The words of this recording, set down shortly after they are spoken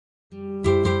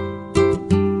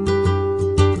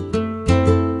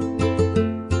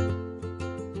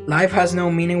Life has no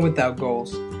meaning without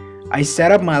goals. I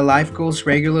set up my life goals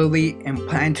regularly and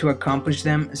plan to accomplish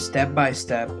them step by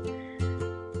step.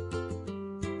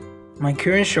 My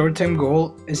current short-term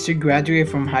goal is to graduate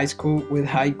from high school with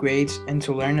high grades and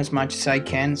to learn as much as I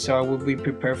can so I will be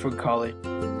prepared for college.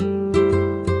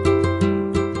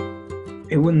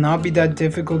 It will not be that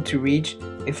difficult to reach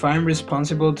if I am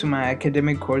responsible to my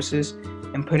academic courses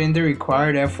and put in the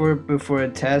required effort before a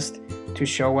test to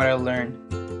show what I learned.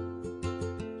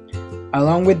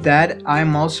 Along with that, I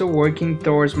am also working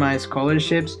towards my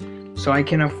scholarships so I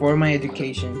can afford my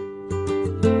education.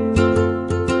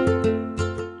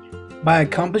 By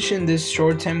accomplishing these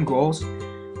short-term goals,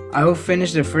 I will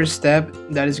finish the first step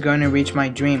that is going to reach my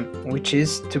dream, which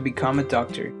is to become a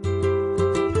doctor.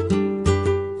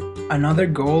 Another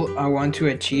goal I want to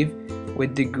achieve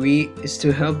with degree is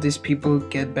to help these people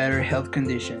get better health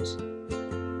conditions.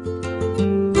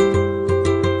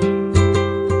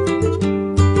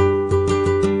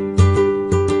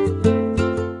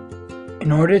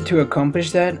 In order to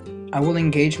accomplish that, I will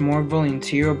engage more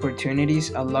volunteer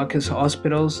opportunities at local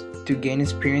hospitals to gain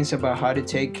experience about how to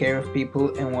take care of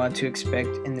people and what to expect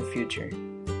in the future.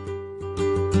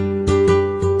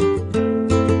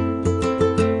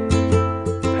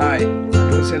 Hi,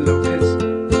 I'm Lopez,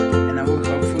 and I will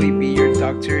hopefully be your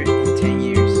doctor